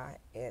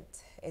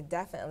 it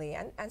definitely,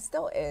 and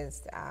still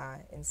is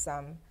in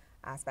some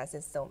aspects,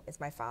 it's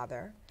my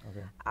father.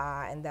 Okay.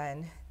 And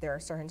then there are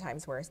certain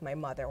times where it's my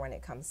mother when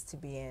it comes to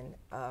being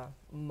a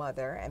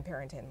mother and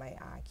parenting my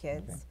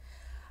kids.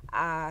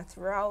 Okay.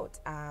 Throughout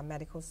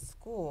medical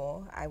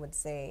school, I would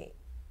say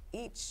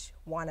each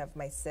one of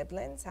my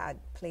siblings had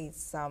played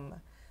some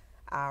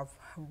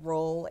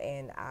role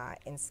in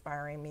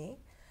inspiring me,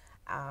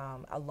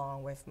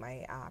 along with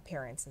my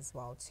parents as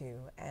well too.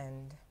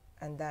 And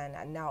then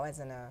now as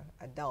an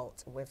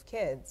adult with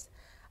kids,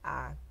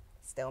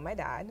 still my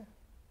dad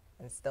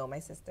and still my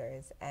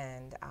sisters,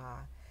 and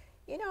I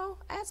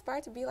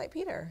aspire to be like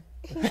Peter.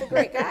 He's a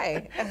great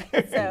guy.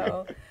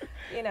 So,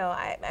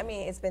 I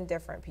mean, it's been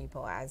different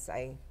people as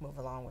I move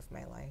along with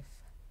my life.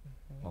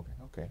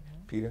 Okay.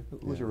 Peter,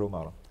 who's your role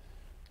model?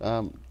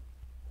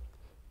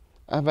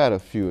 I've had a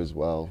few as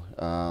well.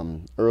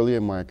 Early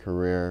in my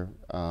career,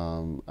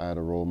 I had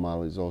a role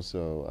model. He's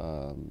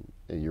also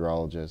a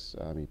urologist.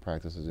 He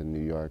practices in New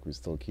York. We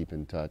still keep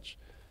in touch.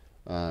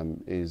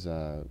 He's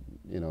a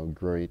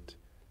great,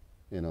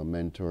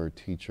 mentor,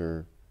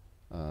 teacher,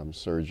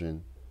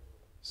 surgeon.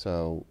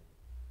 So,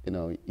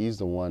 he's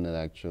the one that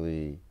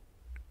actually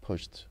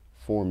pushed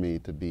for me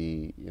to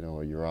be, a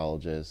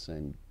urologist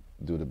and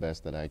do the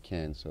best that I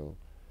can. So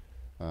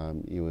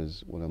he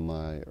was one of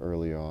my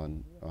early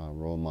on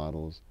role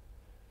models.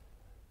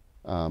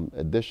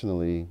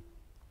 Additionally,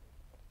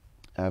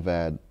 I've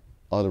had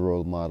other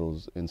role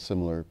models in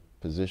similar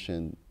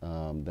position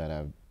that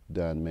I've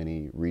done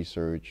many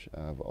research.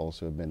 I've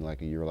also been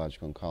like a urologic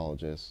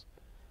oncologist.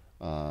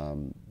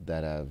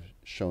 that have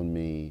shown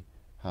me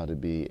how to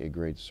be a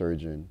great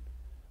surgeon.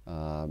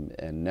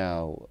 And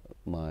now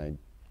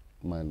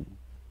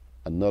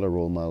another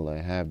role model I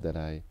have that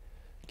I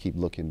keep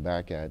looking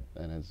back at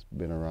and has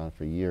been around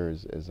for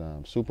years is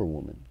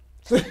Superwoman.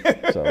 So,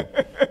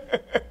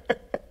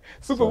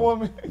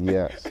 Superwoman? So,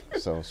 yes.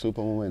 So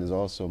Superwoman is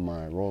also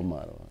my role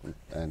model.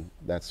 And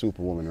that's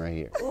Superwoman right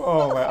here.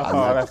 Oh,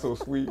 my, that's so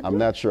sweet. I'm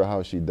not sure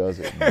how she does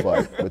it,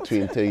 but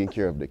between taking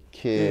care of the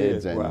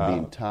kids and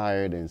being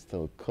tired and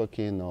still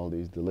cooking all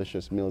these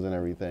delicious meals and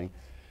everything,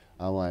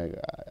 I'm like,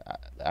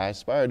 I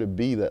aspire to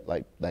be that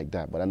like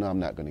that, but I know I'm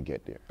not going to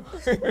get there.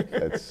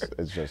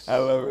 It's just. I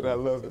love it. I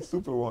love it.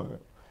 Superwoman.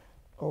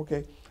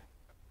 Okay.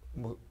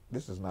 Well,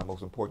 this is my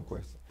most important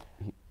question.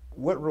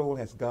 What role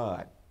has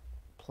God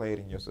played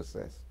in your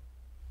success?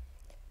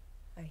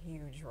 A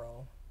huge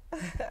role.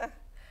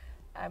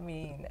 I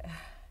mean,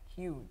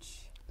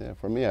 huge. Yeah,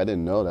 for me, I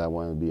didn't know that I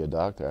wanted to be a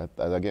doctor.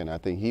 Again, I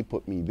think he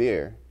put me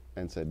there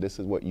and said, this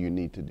is what you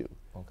need to do.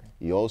 Okay.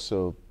 He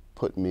also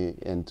put me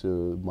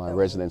into my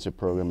residency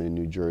program in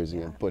New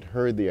Jersey and put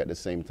her there at the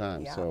same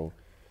time. Yeah. So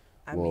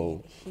I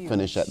we'll mean,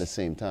 finish at the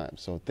same time.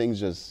 So things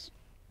just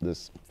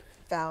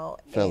fell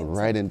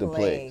right into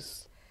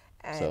place.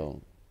 And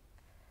so,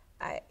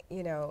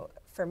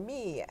 for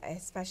me,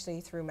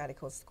 especially through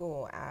medical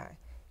school,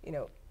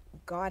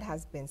 God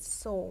has been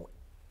so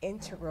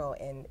integral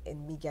in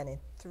me getting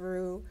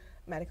through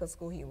medical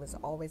school. He was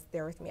always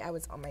there with me. I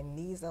was on my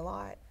knees a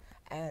lot.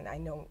 And I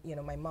know,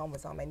 my mom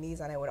was on my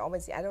knees, and I would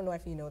always, I don't know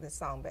if you know this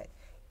song, but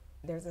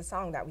there's a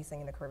song that we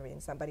sing in the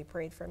Caribbean, Somebody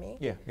Prayed for Me.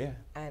 Yeah, yeah.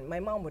 And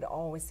my mom would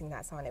always sing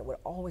that song. It would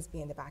always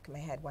be in the back of my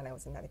head when I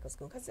was in medical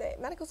school, because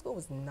medical school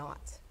was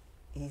not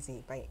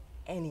easy by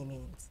any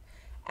means.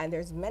 And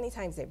there's many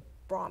times it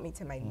brought me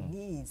to my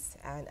knees,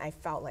 and I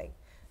felt like,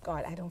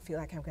 God, I don't feel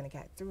like I'm going to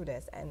get through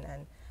this. And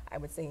then I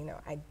would say,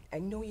 I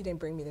know you didn't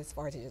bring me this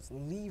far to just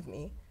leave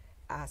me,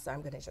 so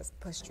I'm going to just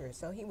push through.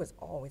 So he was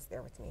always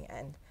there with me.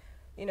 And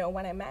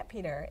when I met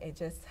Peter,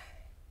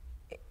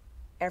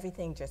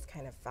 everything just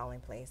kind of fell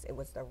in place. It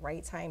was the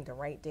right time, the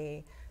right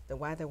day. The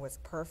weather was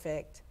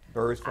perfect.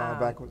 Birds flying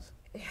backwards.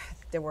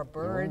 There were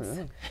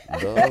birds.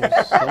 Oh,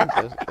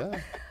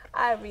 yeah.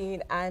 I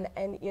mean, and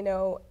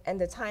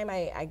the time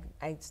I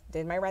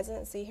did my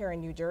residency here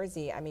in New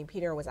Jersey,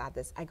 Peter was at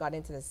this. I got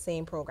into the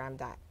same program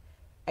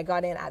I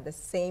got in at the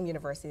same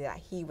university that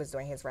he was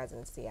doing his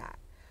residency at.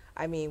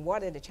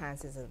 What are the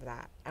chances of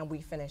that? And we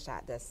finished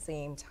at the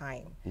same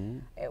time.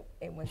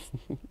 It was.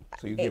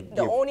 So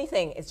the only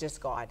thing is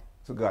just God.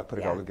 So God put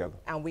it all together.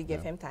 And we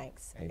give him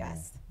thanks. Amen.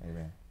 Yes.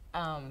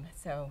 Amen.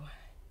 So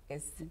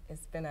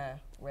it's been a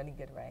really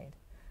good ride,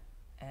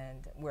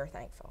 and we're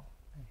thankful.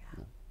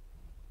 Yeah.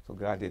 So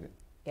God did it.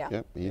 Yeah.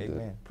 Yep, he did.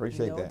 Amen.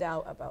 Appreciate that. No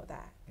doubt about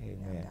that.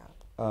 Amen.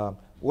 No doubt.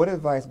 What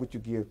advice would you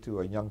give to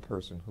a young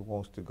person who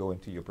wants to go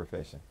into your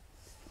profession?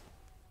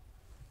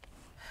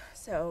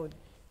 So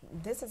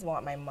this is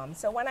what my mom,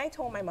 so when I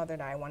told my mother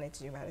that I wanted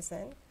to do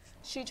medicine,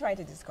 she tried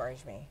to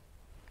discourage me.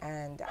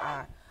 And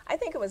I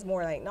think it was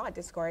more like not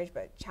discouraged,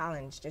 but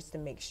challenged, just to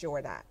make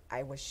sure that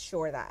I was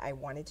sure that I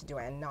wanted to do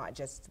it and not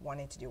just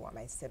wanted to do what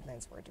my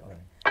siblings were doing.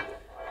 Right.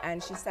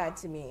 And she said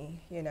to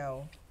me,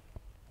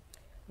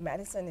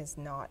 medicine is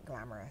not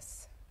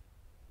glamorous.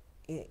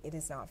 It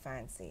is not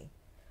fancy.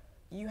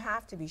 You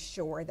have to be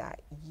sure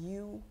that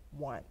you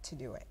want to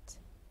do it.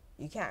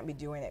 You can't be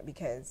doing it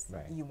because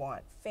you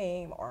want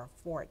fame or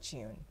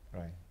fortune.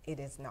 Right. It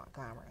is not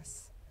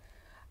glamorous.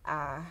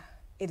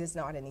 It is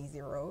not an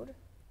easy road.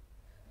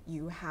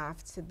 You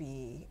have to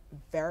be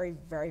very,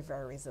 very,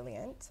 very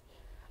resilient.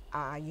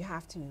 You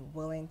have to be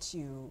willing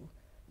to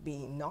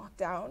be knocked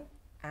down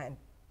and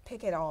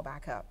pick it all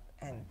back up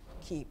and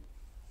keep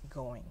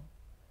going.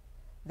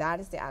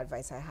 That is the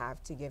advice I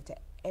have to give to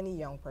any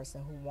young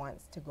person who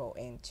wants to go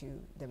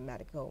into the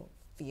medical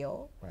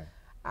field. Right.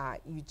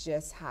 You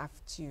just have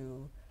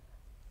to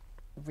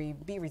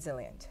be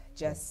resilient.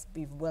 Just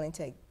be willing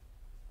to,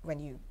 when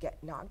you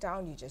get knocked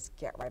down, you just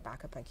get right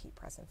back up and keep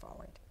pressing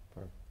forward.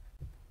 Perfect.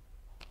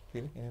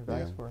 Peter, any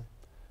advice for?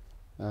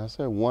 I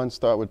said one,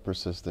 start with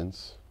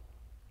persistence.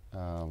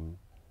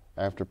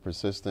 After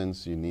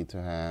persistence, you need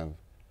to have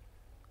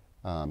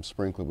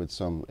sprinkled with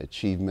some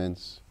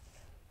achievements,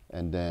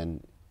 and then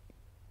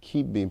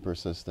keep being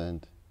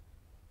persistent.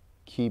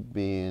 Keep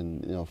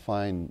being,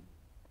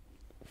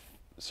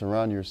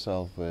 surround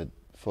yourself with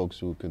folks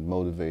who can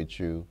motivate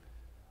you,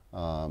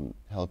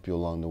 help you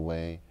along the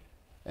way,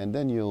 and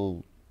then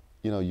you'll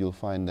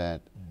find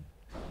that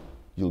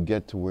you'll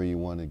get to where you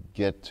want to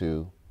get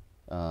to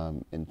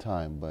in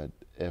time. But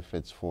if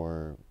it's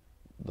for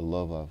the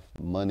love of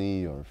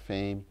money or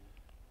fame,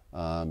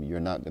 you're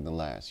not going to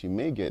last. You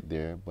may get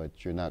there,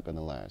 but you're not going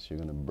to last. You're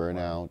going to burn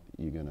out.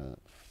 You're going to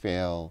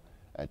fail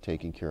at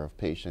taking care of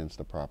patients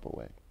the proper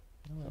way.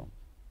 So.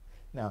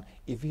 Now,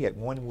 if you had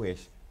one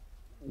wish,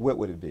 what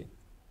would it be,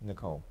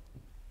 Nicole?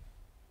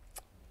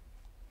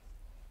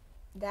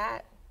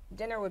 That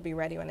dinner would be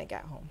ready when I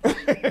get home.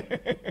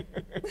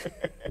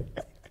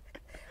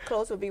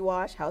 Clothes would be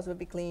washed, house would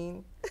be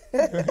clean.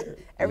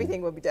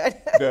 Everything would be done.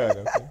 Done,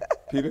 okay.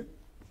 Peter,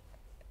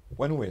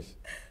 one wish.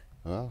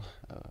 Well,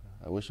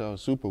 I wish I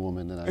was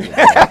Superwoman, then I would.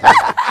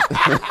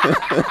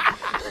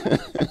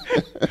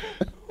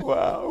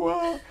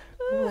 Wow.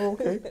 Oh,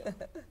 okay.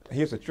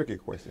 Here's a tricky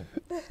question.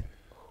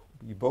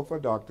 You both are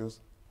doctors.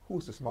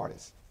 Who's the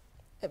smartest?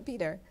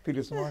 Peter.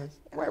 Peter's the smartest?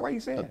 Why are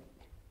you saying that?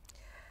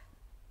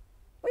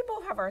 We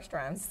both have our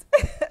strengths.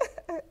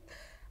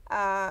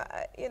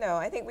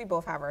 I think we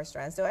both have our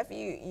strengths. So if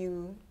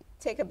you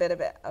take a bit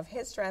of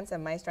his strengths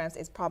and my strengths,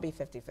 it's probably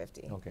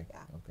 50-50. Okay. Yeah.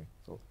 Okay.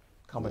 So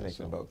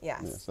combination of both.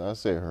 Yes. Yeah, so I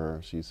say her,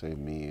 she say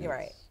me. You're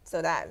right.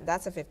 So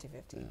that's a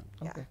 50-50.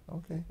 Yeah.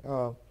 Okay.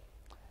 Okay.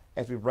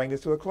 As we bring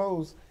this to a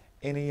close,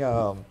 any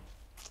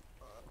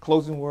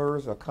closing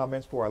words or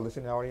comments for our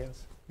listening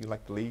audience you'd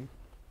like to leave?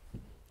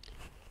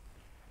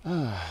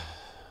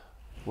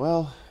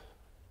 Well,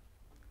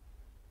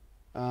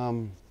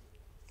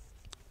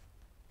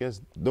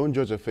 yes, don't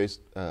judge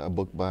a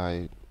book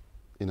by,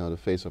 the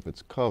face of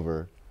its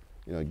cover.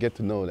 Get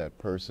to know that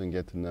person,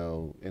 get to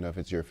know, if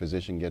it's your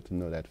physician, get to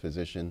know that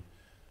physician,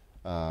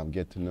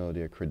 get to know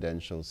their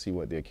credentials, see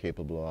what they're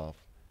capable of.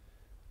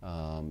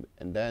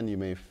 And then you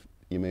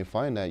may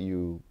find that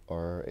you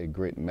are a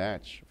great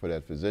match for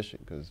that physician,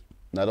 because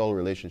not all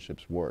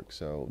relationships work.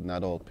 So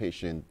not all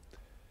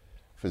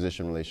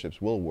patient-physician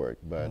relationships will work,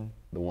 but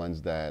the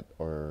ones that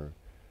are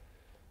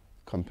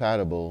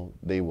compatible,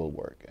 they will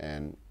work.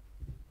 And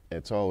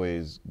it's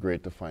always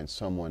great to find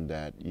someone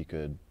that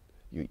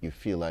you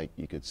feel like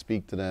you could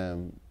speak to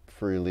them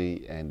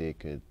freely and they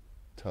could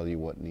tell you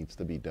what needs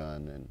to be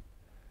done,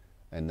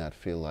 and not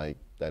feel like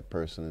that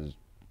person is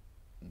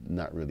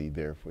not really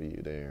there for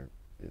you.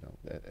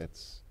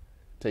 It's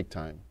take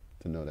time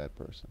to know that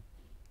person.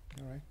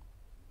 All right.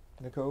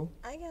 Nicole?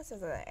 I guess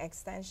as an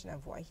extension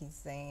of what he's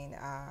saying,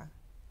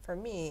 for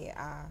me,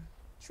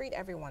 treat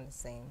everyone the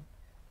same.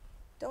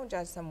 Don't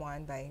judge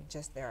someone by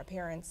just their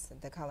appearance,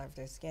 the color of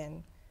their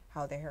skin,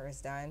 how their hair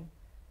is done.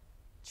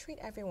 Treat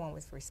everyone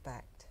with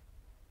respect.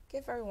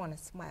 Give everyone a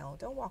smile.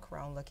 Don't walk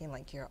around looking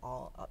like you're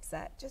all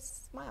upset.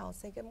 Just smile,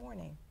 say good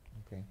morning.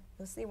 Okay.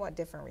 You'll see what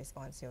different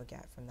response you'll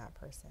get from that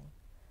person.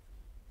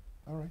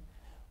 All right.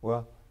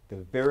 Well, the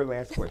very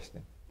last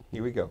question.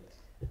 Here we go.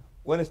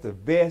 What is the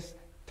best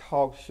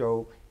talk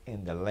show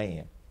in the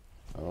land?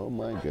 Oh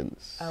my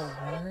goodness.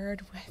 A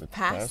word with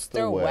Pastor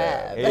Pastor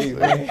Webb. Webb.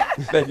 Amen.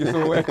 Thank you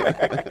so much.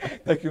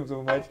 Thank you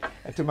so much.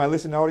 And to my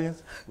listening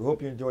audience, we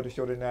hope you enjoyed the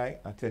show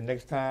tonight. Until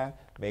next time,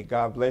 may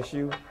God bless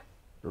you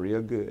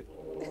real good.